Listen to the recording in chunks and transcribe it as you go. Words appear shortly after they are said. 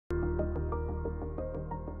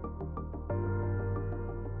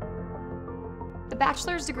The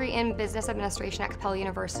bachelor's degree in business administration at Capella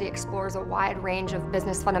University explores a wide range of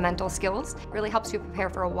business fundamental skills. It really helps you prepare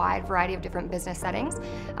for a wide variety of different business settings.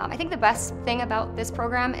 I think the best thing about this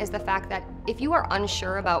program is the fact that if you are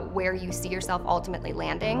unsure about where you see yourself ultimately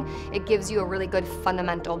landing, it gives you a really good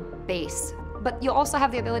fundamental base. But you also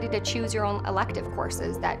have the ability to choose your own elective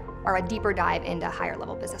courses that are a deeper dive into higher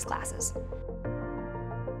level business classes.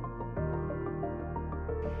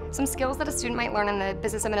 Some skills that a student might learn in the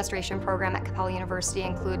business administration program at Capella University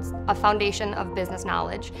includes a foundation of business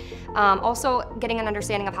knowledge, also getting an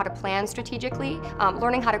understanding of how to plan strategically,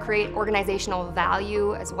 learning how to create organizational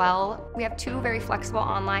value as well. We have two very flexible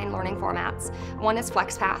online learning formats. One is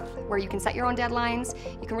FlexPath, where you can set your own deadlines.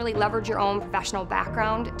 You can really leverage your own professional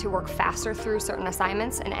background to work faster through certain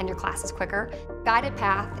assignments and end your classes quicker.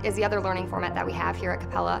 GuidedPath is the other learning format that we have here at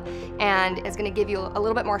Capella, and is going to give you a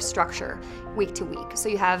little bit more structure week to week. So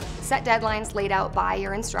you have set deadlines laid out by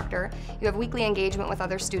your instructor. You have weekly engagement with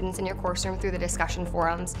other students in your course room through the discussion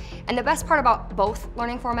forums. And the best part about both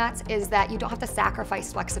learning formats is that you don't have to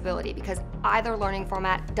sacrifice flexibility, because either learning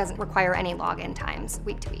format doesn't require any login times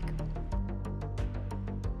week to week.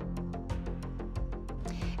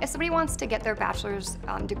 If somebody wants to get their bachelor's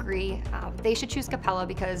degree, they should choose Capella,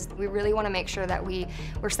 because we really want to make sure that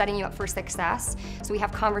we're setting you up for success. So we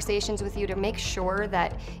have conversations with you to make sure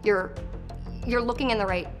that you're looking in the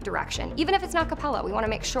right direction. Even if it's not Capella, we want to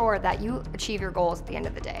make sure that you achieve your goals at the end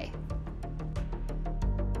of the day.